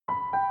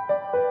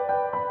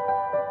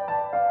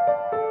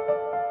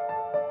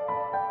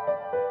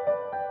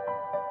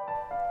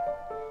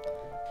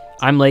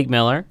I'm Lake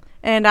Miller.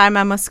 And I'm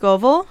Emma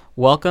Scoville.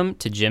 Welcome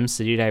to Gem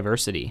City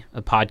Diversity,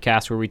 a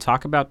podcast where we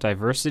talk about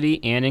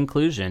diversity and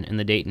inclusion in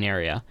the Dayton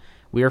area.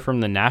 We are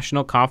from the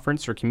National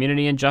Conference for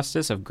Community and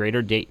Justice of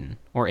Greater Dayton,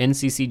 or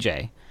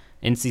NCCJ.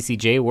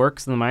 NCCJ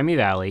works in the Miami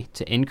Valley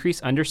to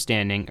increase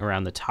understanding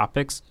around the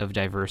topics of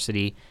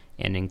diversity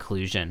and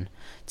inclusion.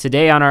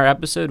 Today on our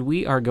episode,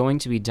 we are going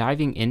to be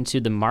diving into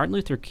the Martin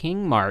Luther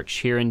King March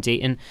here in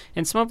Dayton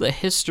and some of the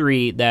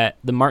history that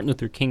the Martin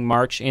Luther King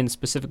March and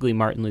specifically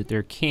Martin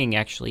Luther King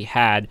actually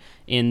had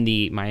in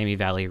the Miami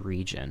Valley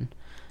region.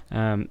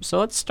 So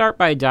let's start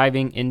by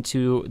diving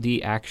into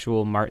the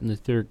actual Martin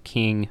Luther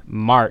King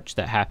March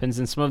that happens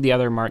and some of the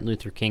other Martin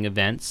Luther King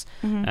events.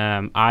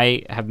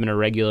 I have been a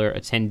regular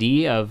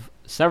attendee of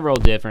several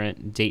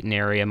different Dayton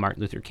area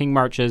Martin Luther King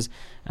marches.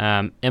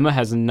 Emma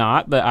has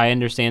not, but I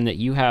understand that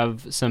you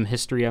have some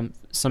history of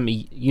some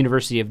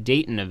University of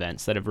Dayton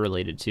events that have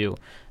related to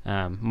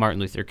Martin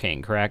Luther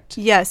King, correct?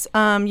 Yes.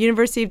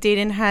 University of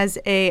Dayton has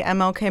a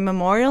MLK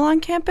Memorial on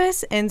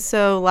campus, and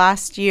so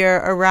last year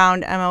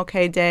around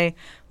MLK Day,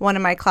 one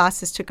of my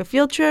classes took a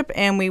field trip,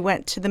 and we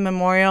went to the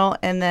memorial,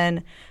 and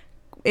then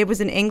it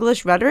was an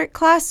English rhetoric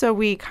class, so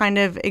we kind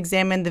of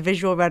examined the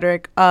visual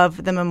rhetoric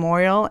of the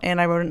memorial, and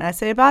I wrote an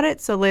essay about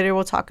it. So later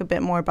we'll talk a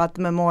bit more about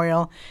the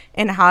memorial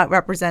and how it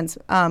represents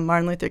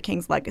Martin Luther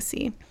King's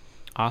legacy.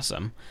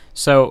 Awesome.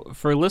 So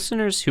for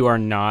listeners who are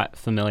not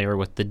familiar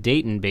with the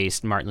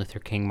Dayton-based Martin Luther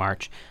King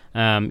March,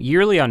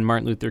 yearly on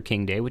Martin Luther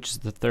King Day, which is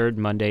the third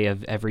Monday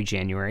of every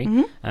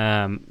January,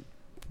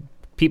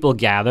 people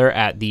gather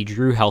at the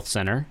Drew Health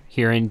Center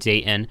here in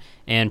Dayton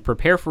and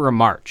prepare for a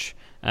march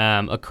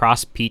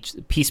across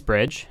Peace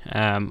Bridge,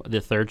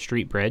 the 3rd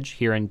Street Bridge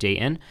here in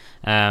Dayton.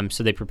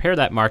 So they prepare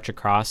that march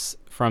across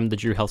from the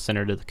Drew Health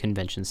Center to the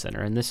Convention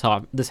Center, and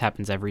this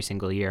happens every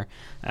single year.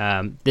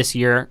 This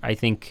year,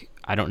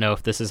 I don't know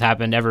if this has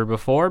happened ever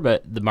before,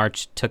 but the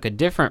march took a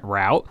different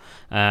route.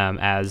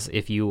 As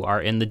if you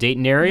are in the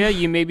Dayton area,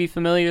 you may be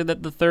familiar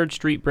that the 3rd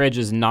Street Bridge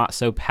is not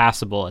so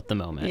passable at the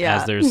moment,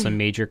 as there's some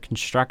major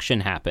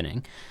construction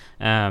happening.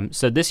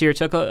 So this year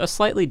took a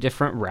slightly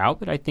different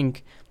route, but I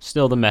think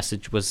still the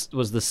message was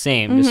the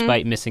same,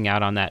 despite missing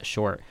out on that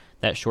short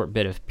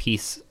bit of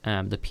peace,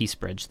 the Peace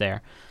Bridge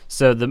there.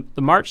 So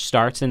the march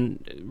starts,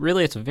 and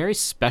really it's a very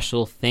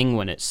special thing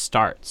when it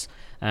starts.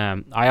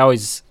 I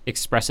always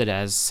express it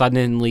as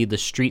suddenly the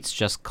streets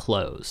just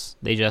close.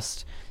 They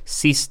just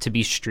cease to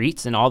be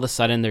streets, and all of a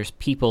sudden there's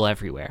people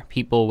everywhere.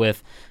 People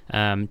with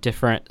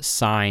different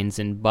signs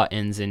and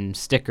buttons and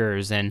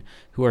stickers, and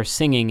who are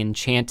singing and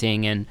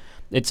chanting. And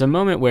it's a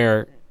moment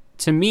where,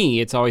 to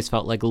me, it's always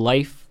felt like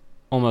life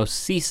almost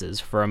ceases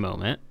for a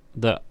moment.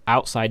 The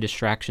outside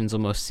distractions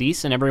almost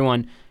cease, and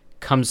everyone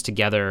comes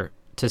together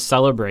to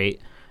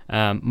celebrate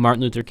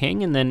Martin Luther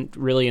King, and then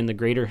really in the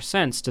greater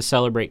sense to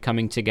celebrate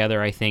coming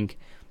together, I think,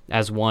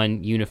 as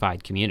one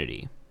unified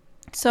community.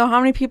 So how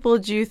many people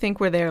do you think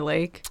were there,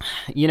 Lake?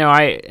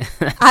 I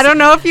don't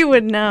know if you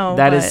would know.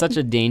 That is such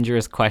a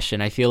dangerous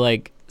question. I feel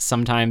like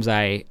sometimes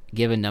I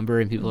give a number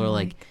and people are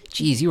like,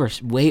 geez, you were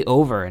way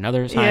over. And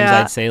other times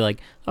I'd say like,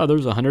 oh,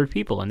 there's 100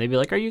 people. And they'd be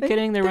like, are you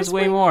kidding? There was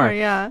way more.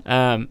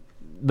 Yeah.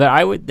 But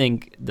I would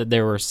think that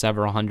there were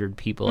several hundred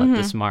people at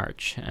this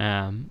march.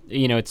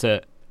 It's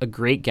a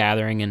great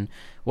gathering, and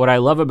what I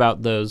love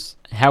about those,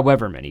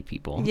 however many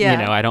people,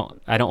 I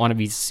don't want to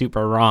be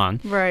super wrong,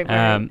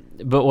 right.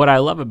 But what I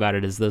love about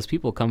it is those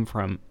people come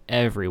from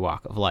every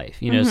walk of life,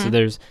 so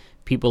there's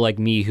people like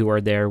me who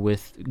are there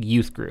with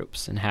youth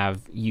groups and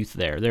have youth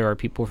there. There are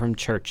people from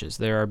churches,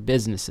 there are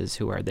businesses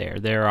who are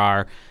there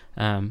are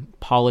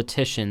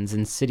politicians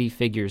and city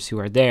figures who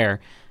are there.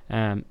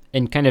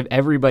 And kind of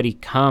everybody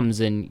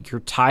comes, and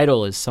your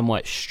title is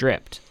somewhat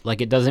stripped.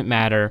 Like, it doesn't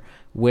matter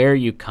where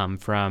you come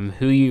from,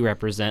 who you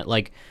represent.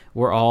 Like,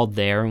 we're all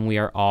there, and we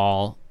are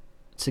all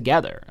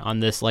together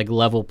on this like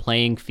level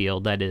playing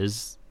field that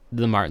is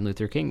the Martin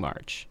Luther King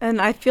March.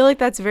 And I feel like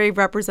that's very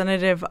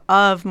representative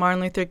of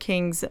Martin Luther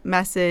King's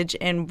message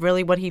and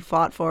really what he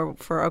fought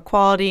for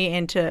equality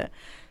and to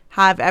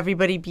have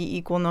everybody be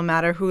equal no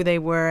matter who they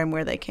were and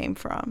where they came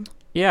from.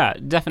 Yeah,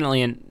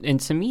 definitely. And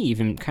to me,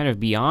 even kind of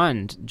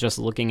beyond just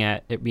looking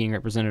at it being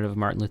representative of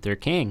Martin Luther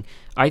King,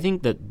 I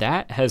think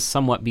that has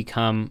somewhat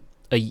become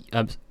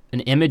an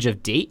image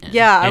of Dayton.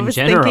 Yeah, I was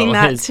thinking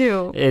that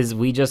too. Is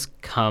we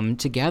just come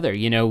together.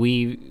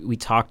 We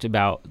talked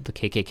about the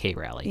KKK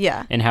rally.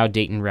 And how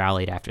Dayton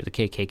rallied after the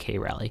KKK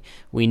rally.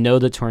 We know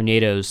the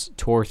tornadoes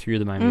tore through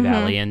the Miami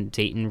Valley, and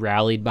Dayton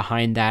rallied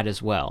behind that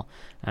as well.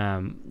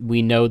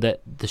 We know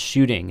that the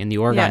shooting in the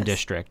Oregon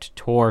district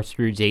tore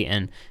through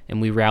Dayton, and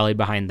we rallied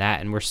behind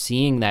that. And we're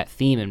seeing that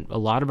theme, and a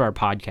lot of our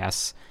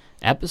podcast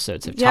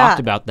episodes have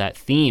talked about that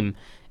theme.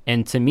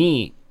 And to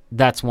me,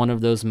 that's one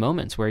of those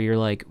moments where you're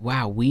like,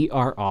 wow, we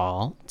are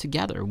all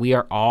together. We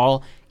are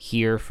all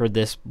here for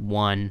this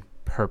one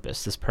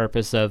purpose, this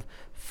purpose of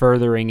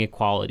furthering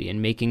equality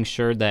and making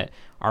sure that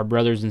our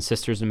brothers and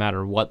sisters, no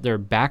matter what their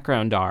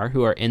background are,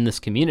 who are in this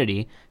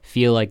community,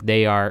 feel like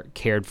they are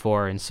cared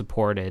for and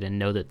supported and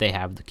know that they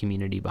have the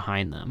community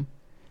behind them.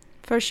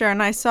 For sure.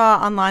 And I saw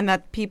online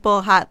that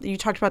people had, you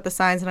talked about the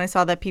signs, and I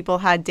saw that people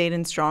had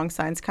Dayton Strong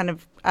signs kind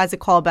of as a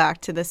callback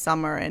to the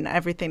summer and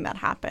everything that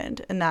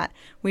happened, and that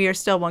we are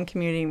still one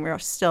community and we're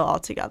still all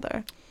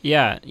together.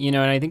 Yeah, and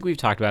I think we've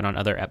talked about on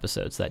other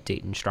episodes that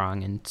Dayton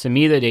Strong. And to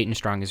me, the Dayton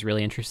Strong is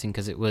really interesting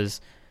because it was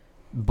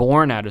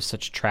born out of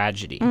such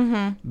tragedy,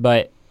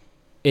 but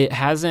it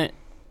hasn't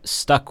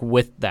stuck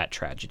with that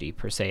tragedy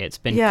per se. It's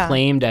been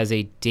claimed as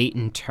a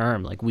Dayton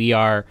term. Like, we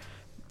are,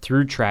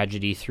 through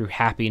tragedy, through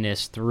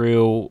happiness,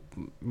 through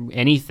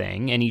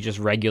anything, any just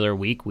regular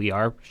week, we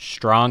are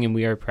strong and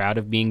we are proud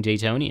of being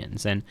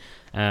Daytonians.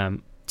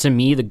 And to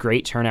me, the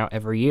great turnout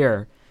every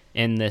year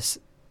in this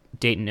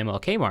Dayton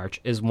MLK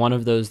March is one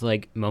of those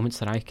like moments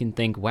that I can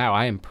think, wow,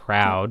 I am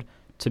proud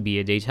to be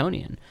a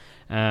Daytonian.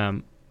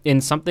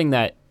 In something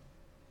that,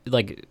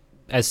 like,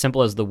 as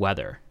simple as the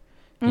weather,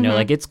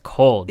 like, it's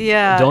cold.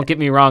 Yeah. Don't get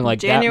me wrong. Like,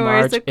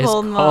 January's that March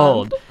is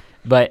cold,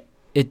 but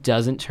it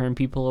doesn't turn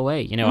people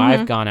away.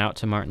 I've gone out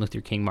to Martin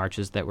Luther King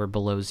marches that were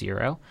below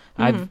zero.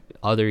 I've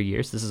other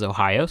years, this is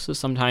Ohio, so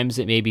sometimes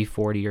it may be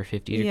 40 or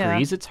 50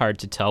 degrees. It's hard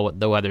to tell what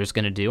the weather's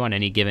going to do on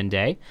any given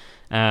day.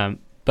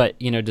 But,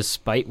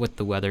 despite what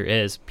the weather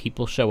is,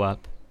 people show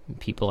up, and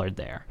people are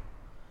there.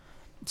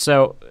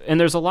 So, and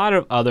there's a lot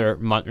of other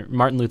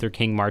Martin Luther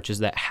King marches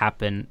that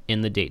happen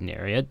in the Dayton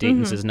area.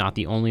 Dayton's is not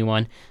the only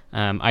one.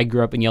 I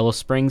grew up in Yellow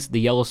Springs. The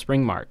Yellow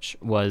Spring March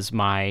was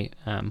my,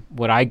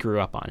 what I grew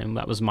up on, and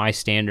that was my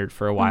standard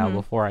for a while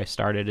before I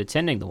started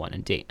attending the one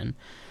in Dayton.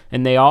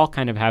 And they all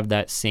kind of have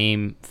that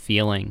same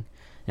feeling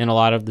and a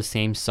lot of the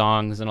same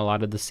songs and a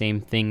lot of the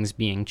same things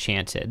being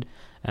chanted,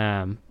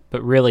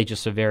 but really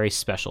just a very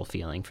special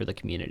feeling for the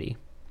community.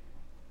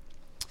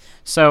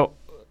 So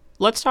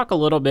let's talk a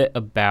little bit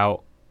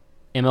about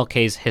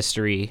MLK's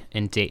history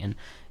in Dayton.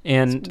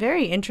 And it's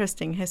very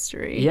interesting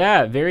history.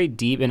 Yeah, very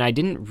deep. And I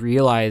didn't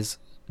realize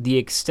the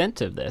extent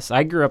of this.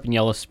 I grew up in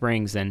Yellow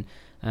Springs, and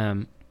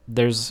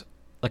there's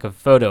like a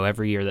photo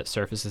every year that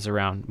surfaces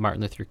around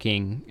Martin Luther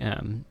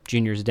King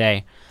Jr.'s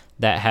Day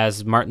that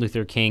has Martin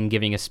Luther King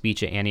giving a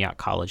speech at Antioch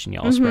College in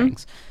Yellow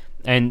Springs.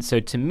 And so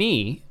to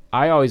me,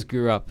 I always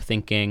grew up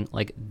thinking,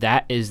 like,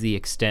 that is the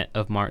extent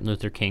of Martin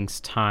Luther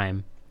King's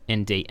time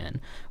in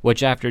Dayton,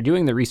 which, after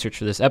doing the research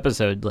for this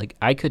episode, like,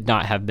 I could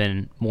not have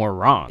been more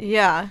wrong.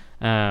 Yeah.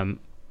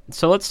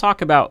 So let's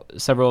talk about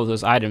several of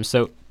those items.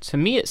 So to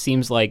me, it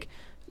seems like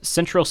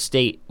Central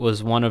State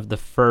was one of the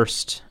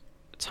first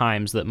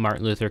times that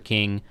Martin Luther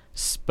King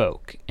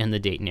spoke in the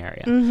Dayton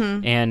area.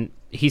 And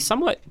he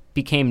somewhat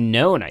became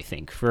known, I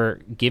think, for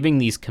giving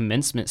these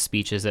commencement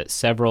speeches at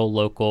several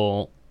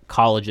local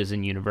colleges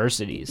and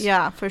universities.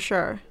 Yeah, for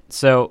sure.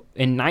 So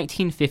in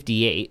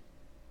 1958,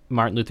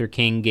 Martin Luther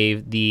King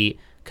gave the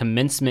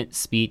commencement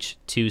speech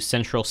to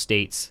Central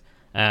State's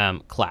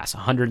class.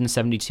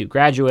 172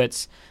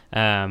 graduates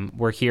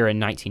were here in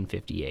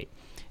 1958.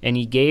 And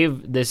he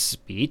gave this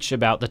speech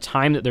about the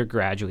time that they're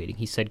graduating.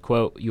 He said,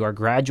 quote, "You are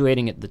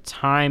graduating at the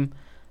time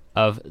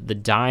of the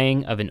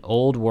dying of an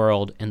old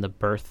world and the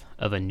birth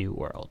of a new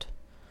world."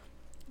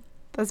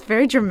 That's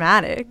very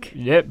dramatic.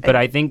 Yeah, but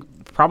I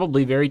think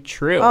probably very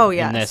true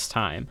in this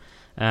time.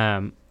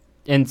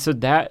 And so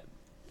that,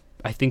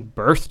 I think,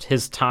 birthed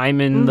his time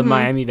in the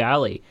Miami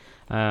Valley.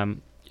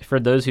 For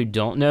those who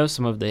don't know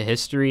some of the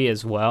history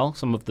as well,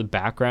 some of the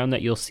background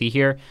that you'll see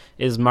here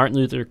is Martin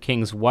Luther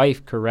King's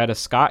wife, Coretta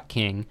Scott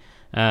King,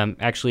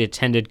 actually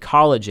attended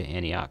college at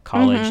Antioch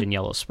College in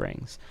Yellow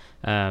Springs.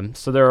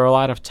 So there are a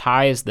lot of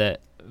ties that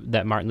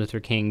Martin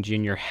Luther King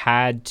Jr.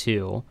 had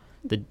to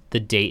the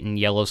Dayton,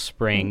 Yellow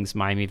Springs,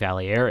 Miami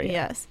Valley area.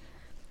 Yes.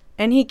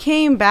 And he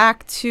came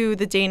back to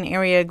the Dayton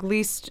area at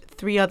least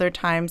 3 other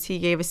times. He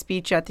gave a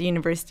speech at the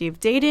University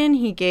of Dayton.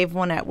 He gave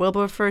one at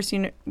Wilberforce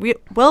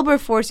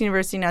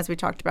University, and as we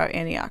talked about,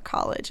 Antioch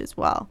College as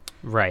well.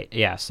 Right,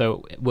 yeah.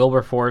 So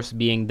Wilberforce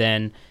being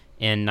then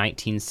in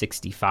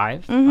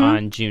 1965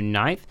 on June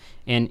 9th,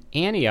 and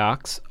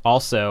Antioch's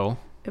also...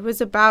 It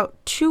was about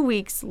 2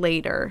 weeks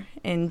later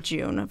in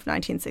June of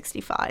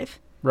 1965.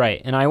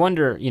 Right, and I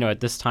wonder,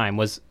 at this time,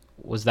 was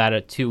that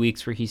a 2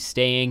 weeks where he's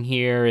staying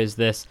here? Is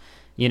this...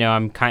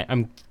 I'm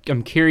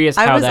curious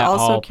how that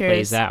all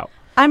plays out.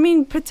 I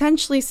mean,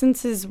 potentially,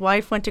 since his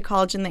wife went to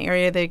college in the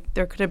area,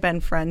 there could have been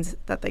friends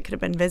that they could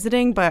have been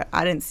visiting, but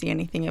I didn't see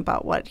anything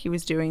about what he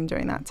was doing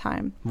during that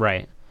time.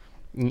 Right.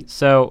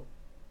 So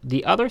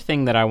the other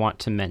thing that I want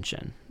to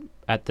mention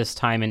at this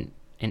time in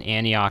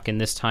Antioch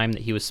and this time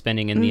that he was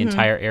spending in the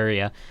entire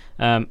area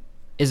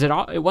is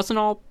it wasn't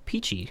all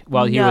peachy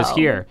while he was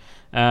here.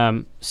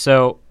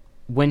 So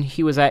when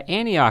he was at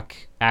Antioch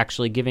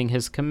actually giving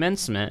his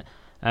commencement,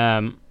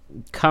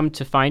 come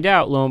to find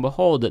out, lo and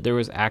behold, that there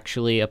was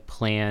actually a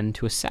plan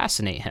to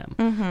assassinate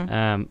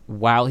him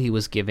while he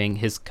was giving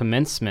his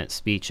commencement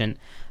speech. And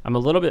I'm a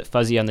little bit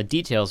fuzzy on the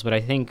details, but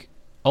I think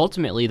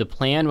ultimately the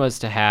plan was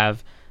to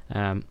have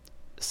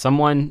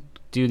someone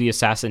do the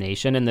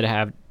assassination and then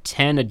have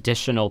 10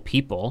 additional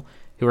people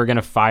who are going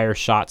to fire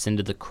shots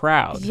into the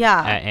crowd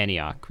at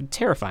Antioch.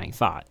 Terrifying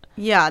thought.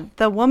 Yeah,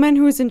 the woman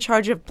who was in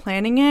charge of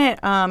planning it,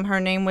 her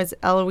name was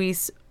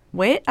Eloise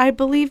Witt, I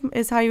believe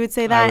is how you would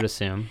say that. I would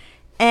assume.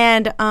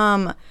 And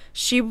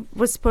she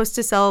was supposed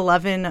to sell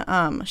 11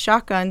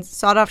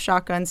 sawed-off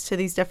shotguns to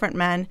these different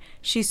men.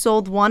 She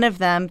sold one of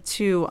them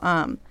to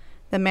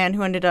the man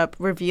who ended up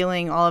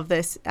revealing all of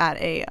this at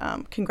a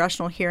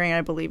congressional hearing,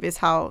 I believe, is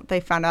how they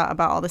found out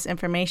about all this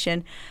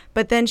information.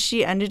 But then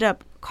she ended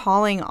up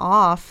calling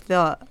off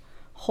the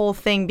whole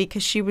thing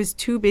because she was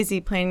too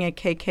busy planning a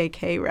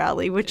KKK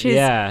rally, which is...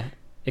 Yeah,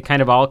 it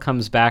kind of all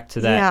comes back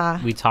to that.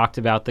 Yeah. We talked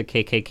about the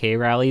KKK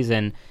rallies,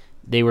 and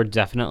they were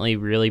definitely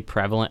really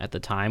prevalent at the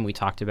time. We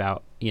talked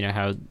about,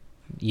 how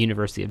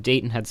University of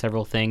Dayton had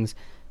several things.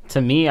 To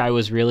me, I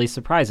was really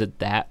surprised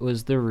that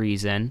was the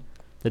reason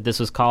that this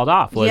was called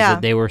off, was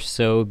that they were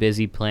so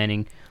busy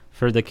planning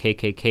for the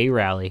KKK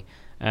rally.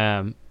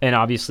 And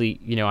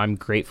obviously, I'm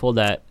grateful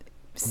that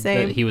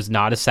he was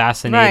not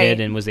assassinated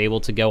and was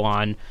able to go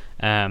on.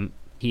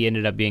 He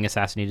ended up being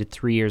assassinated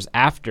 3 years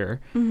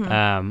after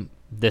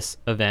this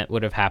event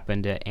would have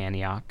happened at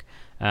Antioch.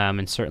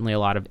 And certainly a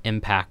lot of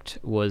impact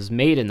was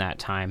made in that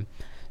time.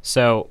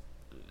 So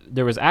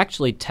there was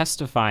actually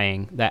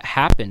testifying that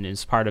happened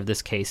as part of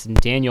this case, and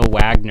Daniel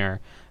Wagner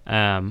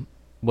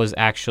was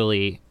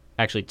actually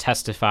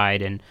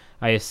testified, and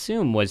I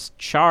assume was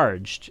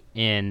charged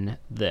in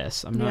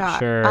this. I'm not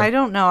sure. I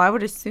don't know. I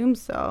would assume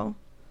so.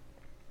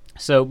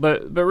 So,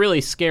 but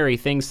really scary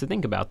things to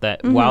think about,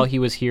 that while he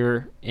was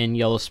here in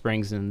Yellow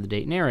Springs and the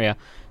Dayton area,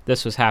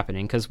 this was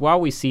happening. Because while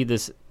we see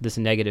this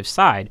negative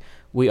side,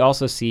 we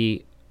also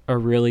see a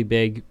really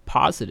big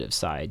positive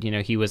side.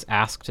 He was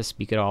asked to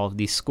speak at all of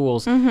these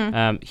schools.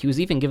 He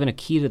was even given a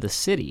key to the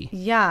city.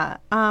 Yeah.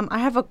 I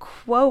have a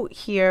quote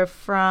here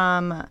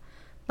from,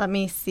 let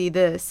me see,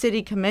 the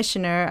city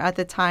commissioner at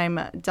the time,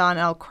 Don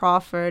L.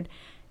 Crawford.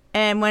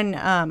 And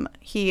when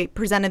he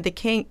presented the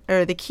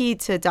key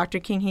to Dr.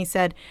 King, he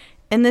said,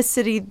 "In this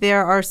city,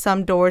 there are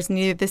some doors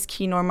neither this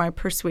key nor my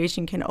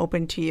persuasion can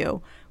open to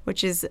you,"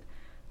 which is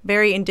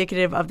very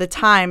indicative of the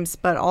times,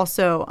 but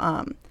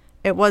also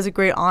it was a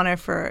great honor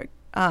for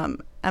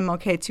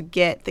MLK to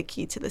get the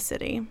key to the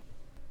city.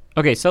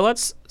 Okay, so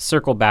let's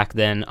circle back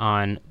then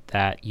on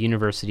that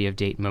University of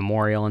Dayton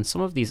Memorial and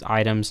some of these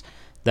items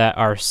that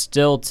are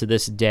still to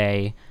this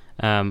day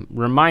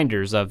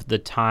reminders of the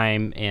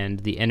time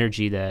and the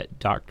energy that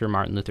Dr.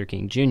 Martin Luther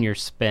King Jr.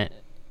 spent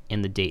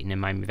in the Dayton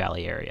and Miami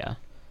Valley area.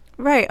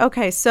 Right.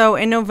 Okay. So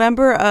in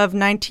November of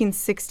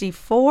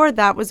 1964,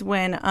 that was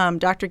when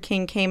Dr.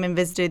 King came and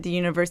visited the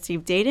University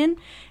of Dayton,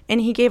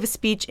 and he gave a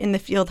speech in the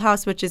field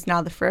house, which is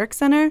now the Frick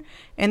Center,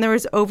 and there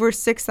was over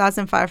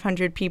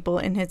 6,500 people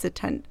in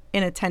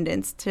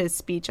attendance to his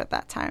speech at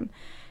that time.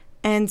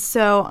 And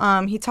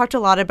so he talked a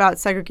lot about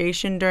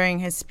segregation during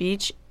his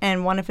speech,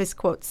 and one of his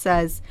quotes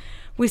says,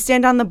 "We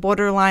stand on the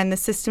borderline. The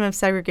system of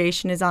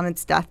segregation is on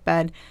its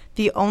deathbed.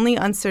 The only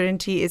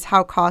uncertainty is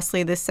how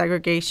costly this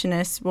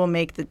segregationist will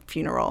make the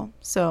funeral."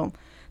 So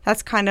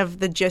that's kind of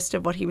the gist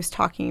of what he was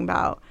talking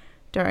about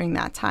during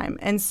that time.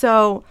 And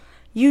so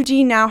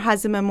UD now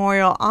has a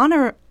memorial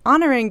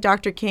honoring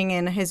Dr. King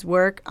and his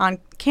work on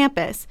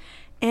campus.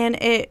 And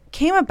it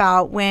came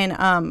about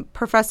when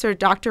Professor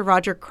Dr.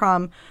 Roger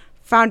Crum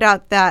found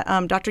out that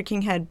Dr.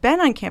 King had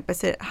been on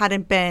campus. It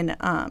hadn't been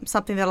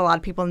something that a lot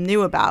of people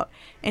knew about,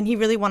 and he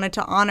really wanted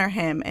to honor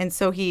him. And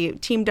so he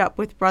teamed up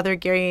with Brother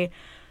Gary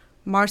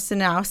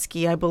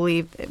Marcinowski, I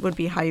believe it would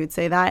be how you would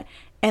say that,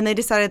 and they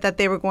decided that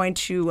they were going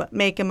to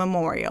make a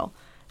memorial.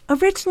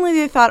 Originally,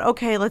 they thought,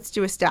 okay, let's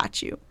do a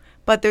statue.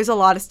 But there's a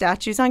lot of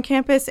statues on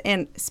campus,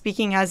 and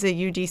speaking as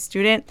a UD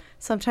student,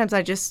 sometimes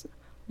I just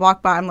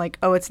walk by, I'm like,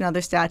 oh, it's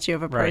another statue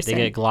of a person. Right,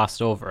 they get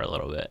glossed over a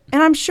little bit.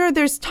 And I'm sure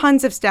there's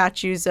tons of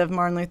statues of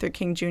Martin Luther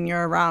King Jr.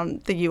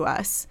 around the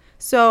U.S.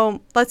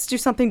 So let's do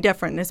something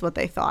different is what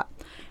they thought.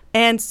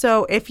 And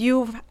so if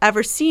you've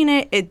ever seen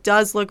it, it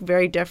does look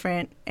very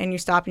different, and you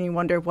stop and you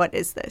wonder, what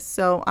is this?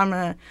 So I'm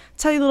going to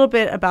tell you a little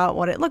bit about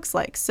what it looks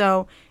like.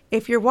 So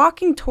if you're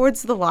walking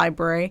towards the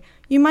library,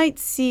 you might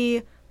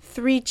see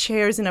 3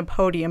 chairs and a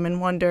podium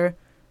and wonder,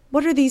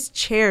 what are these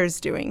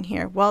chairs doing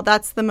here? Well,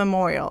 that's the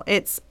memorial.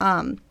 It's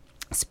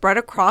spread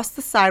across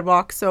the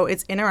sidewalk, so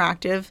it's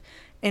interactive.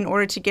 In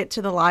order to get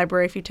to the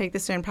library, if you take the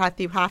certain path,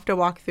 you have to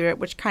walk through it,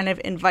 which kind of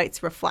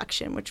invites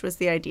reflection, which was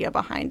the idea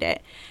behind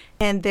it.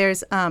 And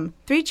there's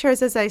 3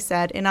 chairs, as I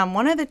said, and on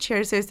one of the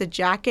chairs, there's a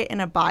jacket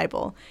and a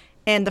Bible.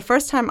 And the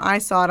first time I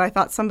saw it, I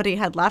thought somebody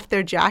had left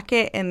their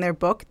jacket and their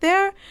book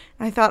there.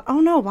 And I thought, oh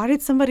no, why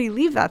did somebody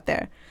leave that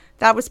there?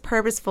 That was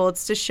purposeful.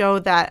 It's to show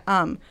that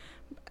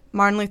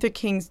Martin Luther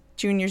King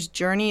Jr.'s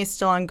journey is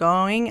still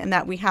ongoing, and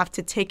that we have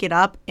to take it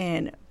up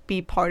and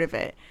be part of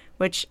it,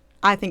 which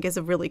I think is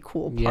a really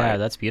cool part. Yeah,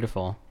 that's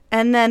beautiful.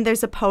 And then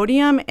there's a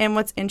podium, and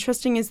what's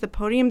interesting is the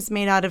podium's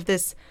made out of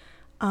this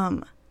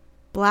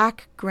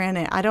black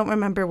granite. I don't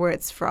remember where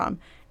it's from,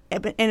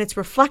 and it's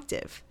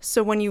reflective.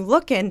 So when you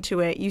look into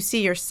it, you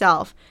see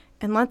yourself.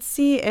 And let's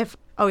see if,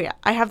 oh yeah,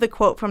 I have the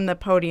quote from the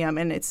podium,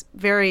 and it's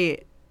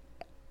very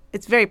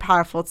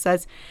powerful. It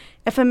says,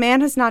 "If a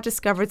man has not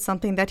discovered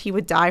something that he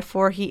would die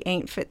for, he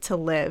ain't fit to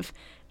live."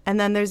 And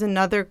then there's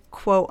another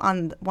quote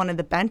on one of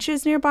the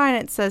benches nearby,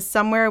 and it says,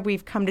 "Somewhere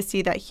we've come to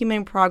see that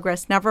human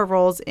progress never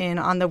rolls in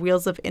on the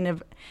wheels of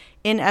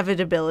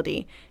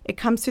inevitability. It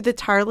comes through the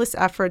tireless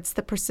efforts,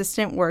 the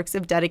persistent works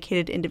of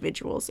dedicated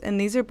individuals." And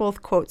these are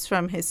both quotes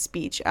from his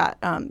speech at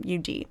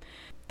UD.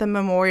 The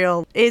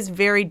memorial is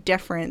very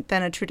different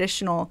than a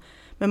traditional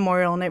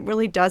memorial, and it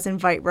really does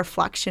invite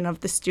reflection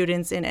of the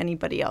students and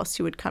anybody else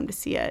who would come to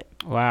see it.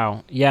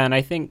 Wow. Yeah, and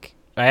I think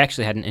I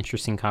actually had an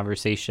interesting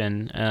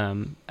conversation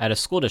at a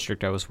school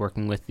district I was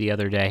working with the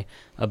other day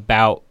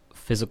about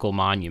physical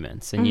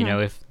monuments. And,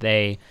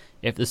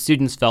 if the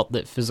students felt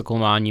that physical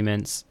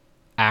monuments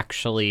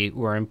actually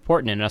were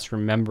important in us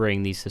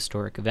remembering these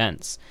historic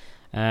events.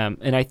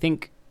 And I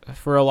think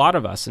for a lot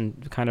of us,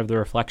 and kind of the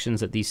reflections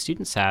that these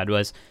students had,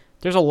 was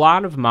there's a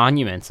lot of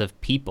monuments of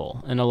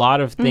people and a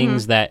lot of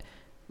things that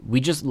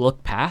we just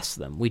look past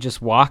them. We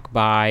just walk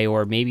by,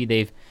 or maybe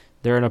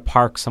they're in a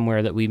park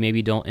somewhere that we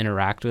maybe don't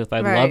interact with. I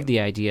love the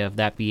idea of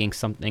that being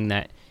something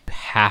that you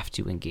have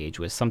to engage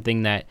with,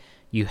 something that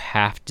you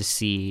have to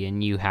see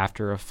and you have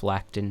to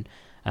reflect, and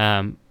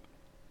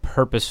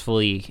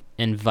purposefully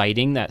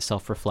inviting that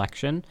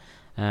self-reflection.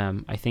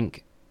 I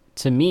think,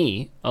 to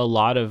me, a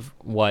lot of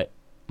what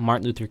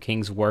Martin Luther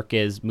King's work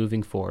is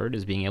moving forward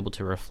is being able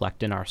to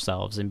reflect in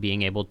ourselves and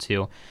being able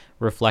to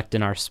reflect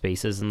in our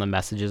spaces and the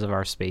messages of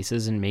our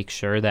spaces, and make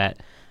sure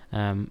that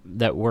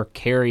that we're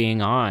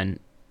carrying on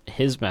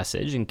his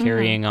message and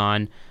carrying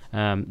on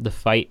the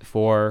fight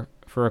for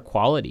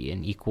equality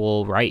and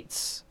equal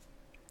rights.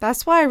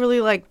 That's why I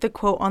really like the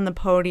quote on the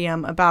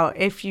podium about,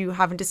 if you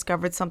haven't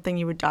discovered something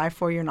you would die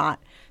for, you're not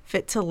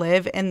fit to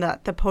live. And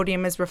that the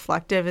podium is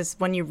reflective, is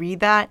when you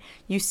read that,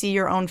 you see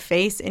your own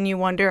face and you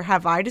wonder,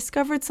 have I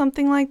discovered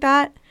something like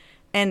that?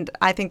 And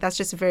I think that's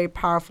just a very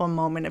powerful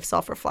moment of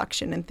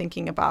self-reflection and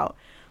thinking about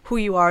who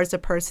you are as a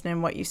person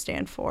and what you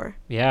stand for.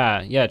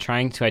 Yeah,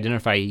 trying to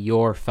identify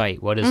your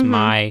fight. What is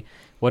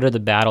what are the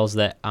battles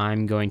that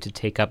I'm going to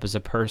take up as a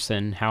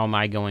person? How am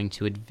I going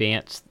to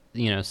advance,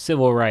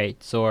 civil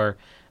rights or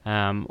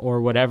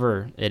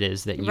whatever it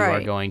is that you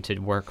are going to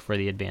work for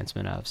the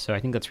advancement of. So I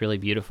think that's really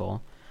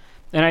beautiful.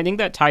 And I think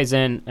that ties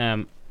in,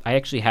 I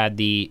actually had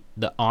the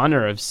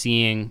honor of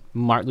seeing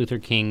Martin Luther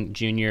King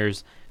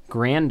Jr.'s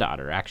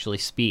granddaughter actually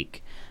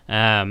speak.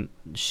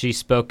 She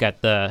spoke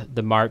at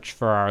the March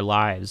for Our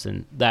Lives,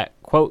 and that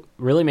quote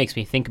really makes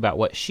me think about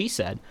what she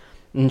said.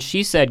 And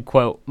she said,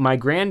 quote, my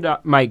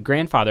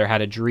grandfather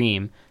had a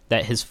dream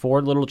that his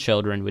 4 little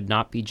children would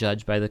not be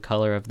judged by the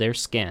color of their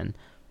skin,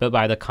 but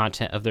by the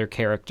content of their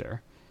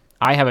character.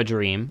 I have a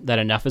dream that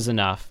enough is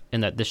enough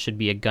and that this should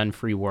be a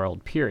gun-free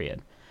world,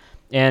 period."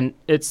 And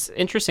it's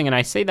interesting, and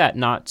I say that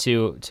not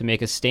to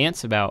make a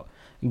stance about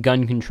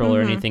gun control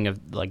or anything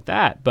like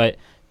that, but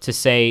to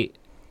say,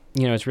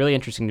 it's really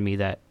interesting to me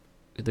that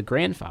the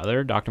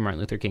grandfather, Dr. Martin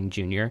Luther King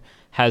Jr.,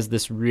 has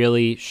this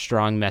really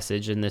strong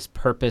message and this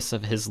purpose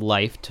of his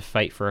life to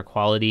fight for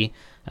equality.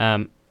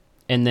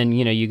 And then,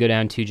 you go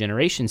down 2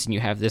 generations and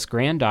you have this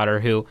granddaughter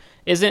who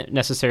isn't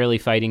necessarily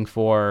fighting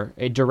for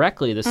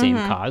directly the same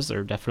cause.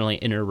 They're definitely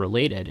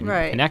interrelated and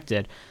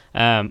connected.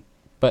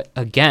 But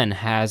again,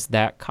 has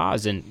that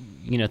cause. And,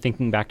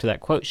 thinking back to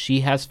that quote,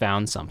 she has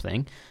found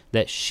something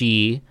that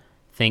she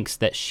thinks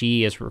that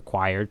she is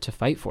required to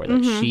fight for,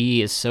 that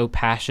she is so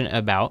passionate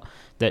about,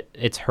 that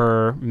it's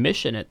her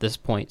mission at this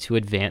point to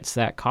advance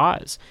that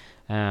cause.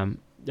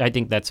 I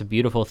think that's a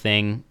beautiful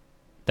thing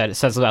that it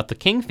says about the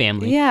King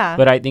family. Yeah.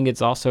 But I think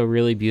it's also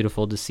really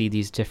beautiful to see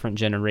these different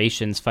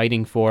generations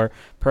fighting for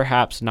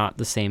perhaps not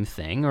the same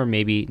thing, or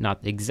maybe not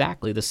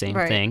exactly the same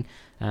thing,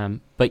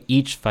 but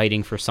each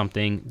fighting for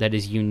something that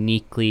is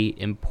uniquely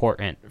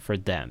important for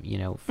them.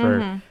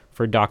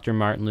 For Dr.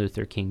 Martin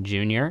Luther King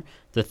Jr.,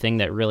 the thing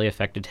that really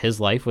affected his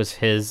life was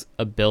his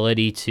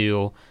ability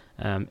to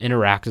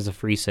interact as a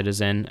free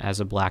citizen, as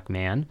a black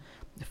man.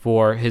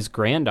 For his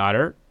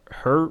granddaughter,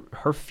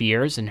 her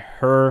fears and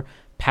her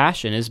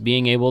passion is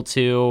being able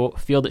to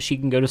feel that she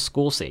can go to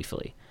school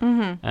safely,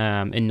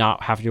 and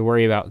not have to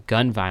worry about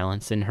gun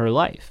violence in her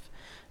life.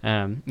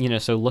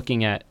 So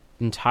looking at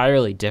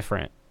entirely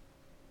different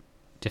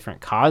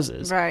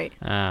causes,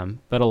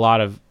 but a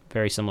lot of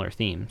very similar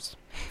themes.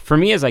 For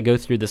me, as I go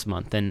through this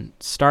month, and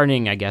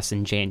starting, I guess,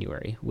 in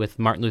January with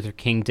Martin Luther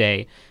King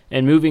Day,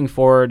 and moving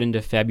forward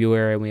into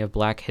February, we have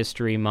Black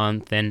History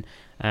Month, and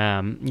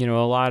a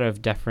lot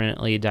of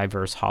definitely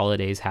diverse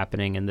holidays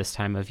happening in this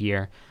time of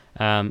year.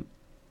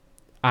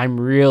 I'm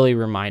really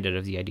reminded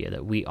of the idea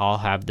that we all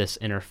have this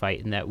inner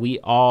fight, and that we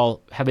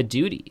all have a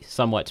duty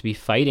somewhat to be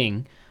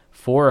fighting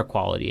for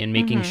equality and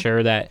making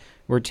sure that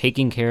we're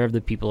taking care of the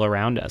people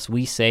around us.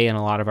 We say in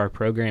a lot of our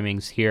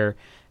programmings here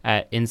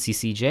at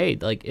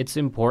NCCJ, it's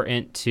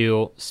important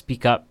to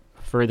speak up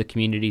for the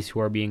communities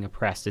who are being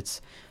oppressed.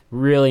 It's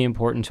really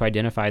important to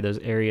identify those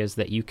areas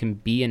that you can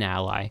be an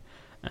ally.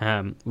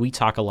 We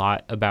talk a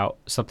lot about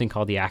something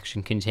called the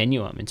Action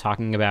Continuum, and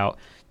talking about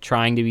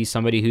trying to be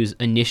somebody who's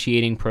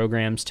initiating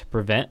programs to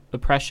prevent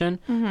oppression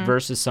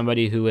versus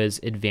somebody who is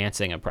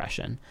advancing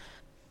oppression.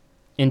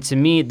 And to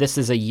me, this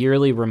is a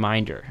yearly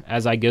reminder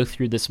as I go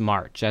through this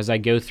march, as I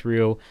go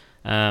through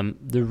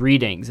the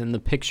readings and the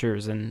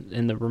pictures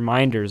and the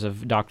reminders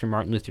of Dr.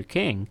 Martin Luther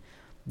King,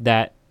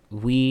 that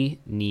we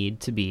need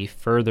to be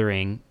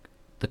furthering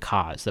the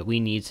cause, that we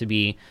need to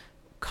be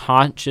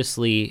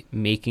consciously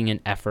making an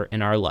effort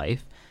in our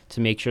life to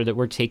make sure that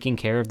we're taking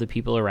care of the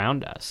people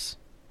around us.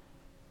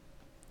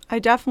 I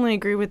definitely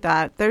agree with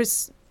that.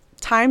 There's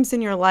times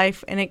in your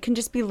life, and it can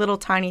just be little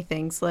tiny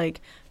things.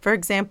 Like, for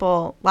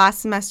example, last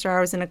semester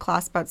I was in a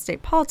class about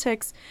state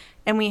politics,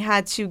 and we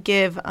had to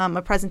give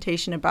a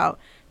presentation about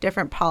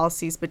different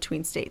policies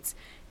between states.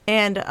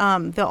 And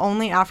the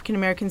only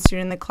African-American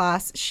student in the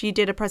class, she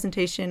did a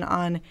presentation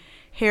on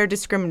hair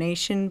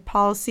discrimination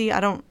policy.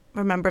 I don't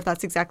remember if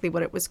that's exactly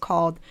what it was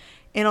called.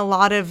 And a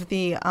lot of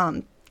the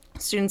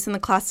students in the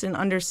class didn't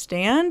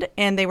understand,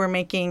 and they were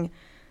making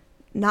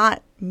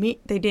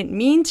they didn't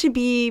mean to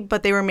be,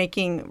 but they were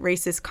making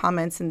racist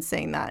comments and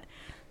saying that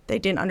they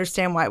didn't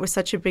understand why it was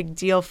such a big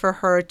deal for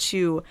her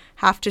to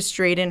have to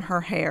straighten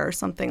her hair or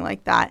something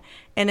like that.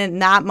 And in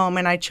that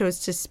moment, I chose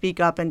to speak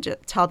up and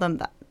just tell them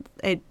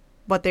that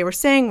what they were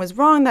saying was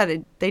wrong,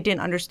 that they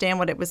didn't understand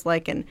what it was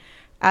like. And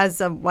as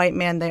a white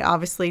man, they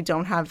obviously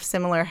don't have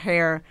similar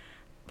hair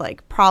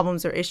like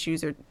problems or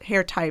issues or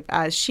hair type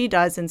as she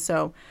does. And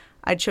so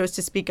I chose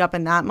to speak up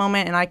in that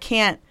moment. And I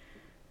can't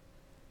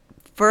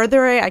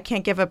further it. I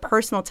can't give a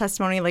personal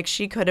testimony like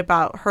she could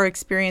about her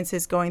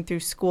experiences going through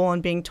school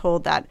and being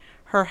told that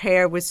her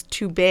hair was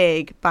too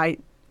big by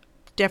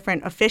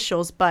different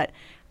officials. But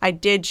I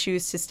did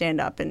choose to stand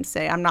up and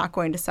say, I'm not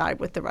going to side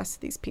with the rest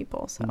of these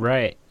people. So.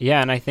 Right.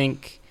 Yeah. And I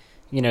think,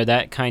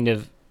 that kind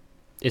of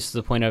is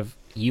the point of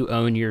you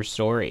own your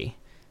story,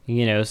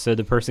 so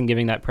the person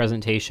giving that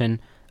presentation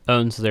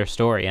owns their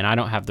story. And I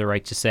don't have the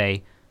right to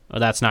say, oh,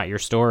 that's not your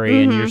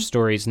story and your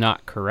story's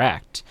not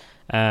correct.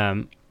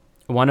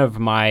 One of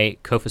my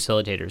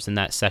co-facilitators in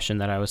that session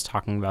that I was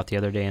talking about the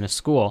other day in a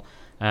school,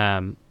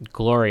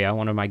 Gloria,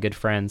 one of my good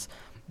friends,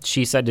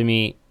 she said to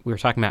me, we were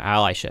talking about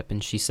allyship,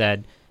 and she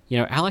said,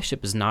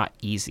 allyship is not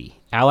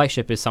easy.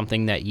 Allyship is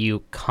something that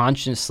you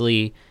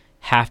consciously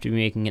have to be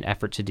making an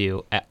effort to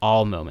do at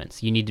all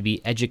moments. You need to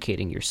be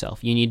educating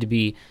yourself. You need to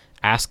be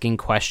asking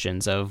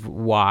questions of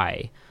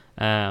why,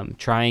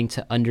 trying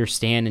to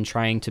understand and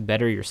trying to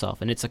better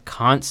yourself. And it's a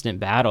constant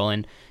battle.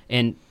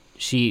 And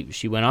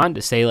she went on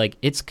to say, like,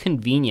 it's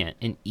convenient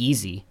and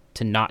easy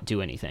to not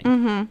do anything.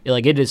 Mm-hmm.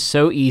 Like, it is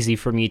so easy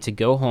for me to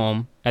go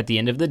home at the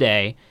end of the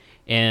day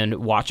and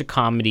watch a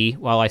comedy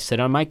while I sit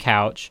on my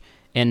couch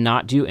and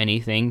not do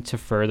anything to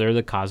further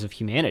the cause of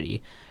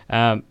humanity.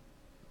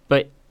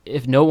 But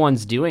if no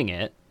one's doing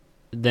it,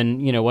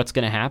 then, what's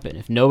going to happen?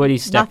 If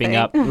nobody's stepping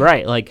up,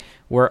 right, like,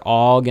 we're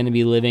all going to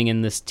be living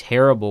in this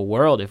terrible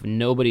world if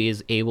nobody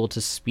is able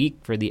to speak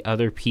for the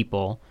other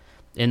people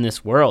in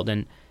this world.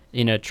 And,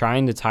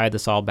 trying to tie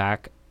this all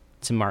back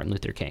to Martin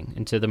Luther King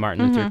and to the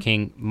Martin Luther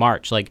King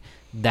March, like,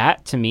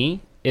 that to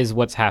me is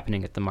what's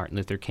happening at the Martin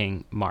Luther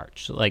King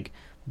March. Like,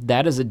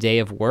 that is a day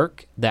of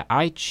work that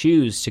I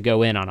choose to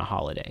go in on a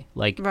holiday.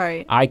 Like,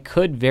 right. I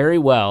could very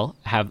well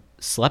have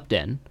slept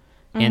in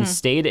and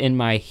stayed in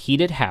my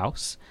heated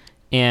house,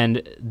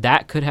 and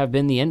that could have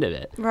been the end of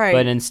it. Right.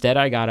 But instead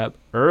I got up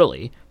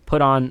early,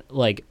 put on,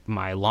 like,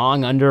 my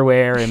long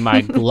underwear and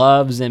my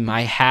gloves and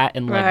my hat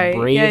and, like,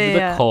 braved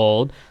the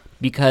cold,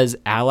 because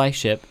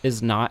allyship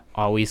is not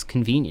always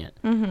convenient.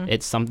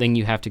 It's something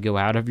you have to go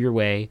out of your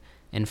way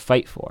and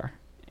fight for.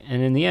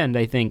 And in the end,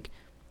 I think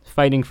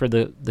fighting for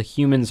the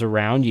humans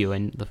around you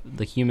and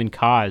the human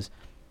cause,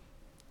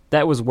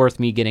 that was worth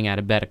me getting out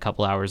of bed a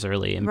couple hours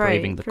early and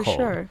braving the cold.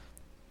 Sure.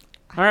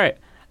 All right.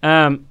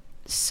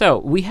 So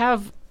we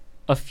have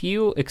a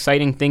few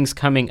exciting things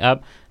coming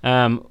up.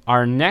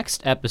 Our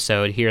next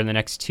episode here in the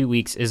next 2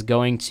 weeks is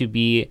going to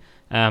be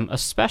a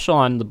special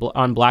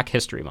on Black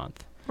History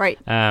Month. Right.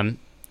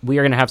 We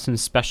are going to have some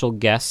special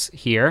guests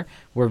here.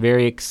 We're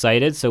very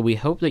excited, so we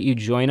hope that you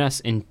join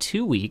us in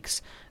 2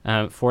 weeks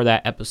for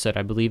that episode.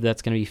 I believe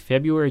that's going to be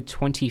February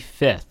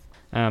 25th.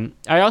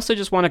 I also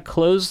just want to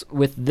close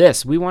with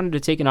this. We wanted to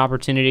take an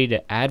opportunity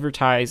to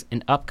advertise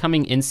an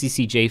upcoming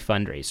NCCJ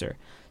fundraiser.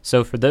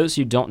 So for those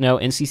who don't know,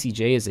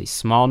 NCCJ is a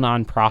small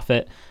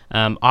nonprofit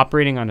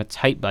operating on a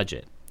tight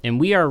budget. And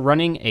we are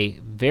running a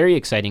very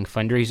exciting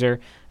fundraiser.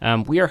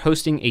 We are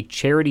hosting a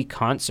charity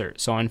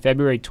concert. So on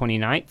February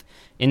 29th,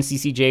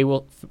 NCCJ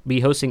will be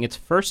hosting its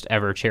first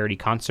ever charity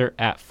concert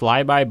at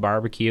Flyby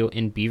Barbecue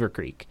in Beaver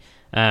Creek.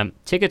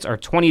 Tickets are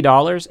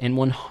 $20, and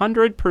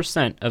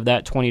 100% of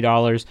that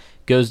 $20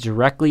 goes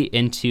directly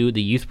into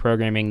the youth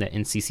programming that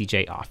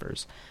NCCJ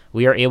offers.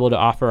 We are able to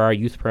offer our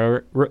youth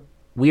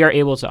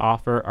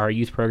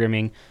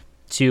programming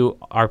to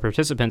our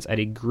participants at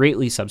a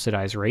greatly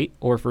subsidized rate,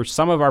 or for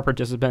some of our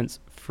participants,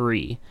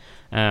 free.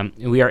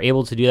 We are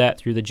able to do that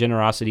through the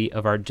generosity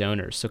of our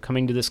donors. So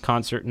coming to this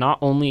concert not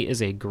only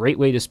is a great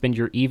way to spend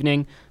your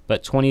evening,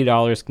 but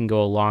 $20 can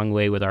go a long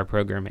way with our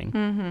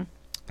programming.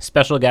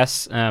 Special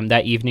guests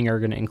that evening are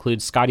going to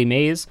include Scotty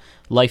Mays,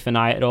 Life and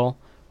Idol,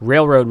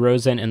 Railroad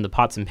Rosen and the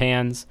Pots and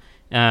Pans,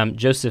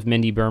 Joseph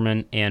Mindy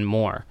Berman, and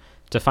more.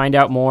 To find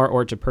out more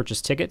or to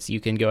purchase tickets,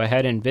 you can go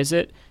ahead and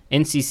visit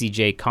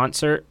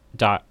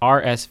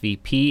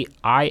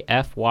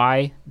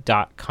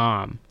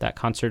nccjconcert.rsvpify.com. That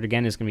concert,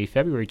 again, is going to be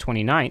February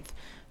 29th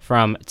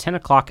from 10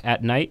 o'clock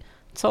at night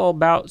until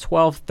about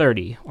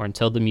 12:30 or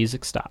until the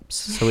music stops.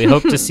 So we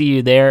hope to see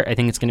you there. I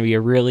think it's going to be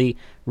a really,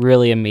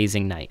 really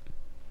amazing night.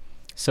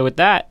 So with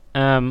that,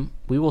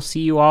 we will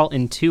see you all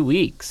in 2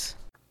 weeks.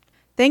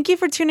 Thank you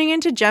for tuning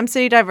in to Gem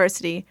City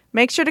Diversity.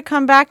 Make sure to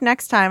come back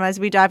next time as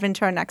we dive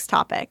into our next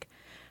topic.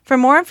 For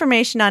more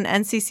information on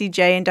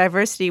NCCJ and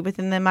diversity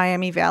within the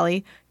Miami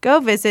Valley, go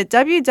visit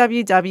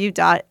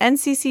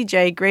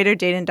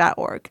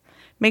www.nccjgreaterdayton.org.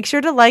 Make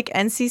sure to like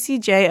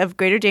NCCJ of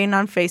Greater Dayton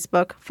on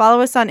Facebook, follow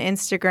us on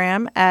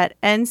Instagram at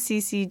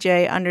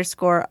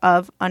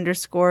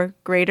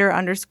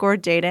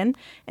nccj_of_greater_Dayton,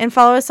 and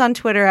follow us on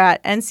Twitter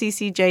at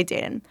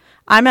nccjdayton.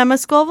 I'm Emma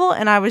Scoville,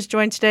 and I was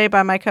joined today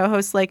by my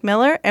co-host Lake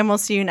Miller, and we'll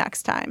see you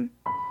next time.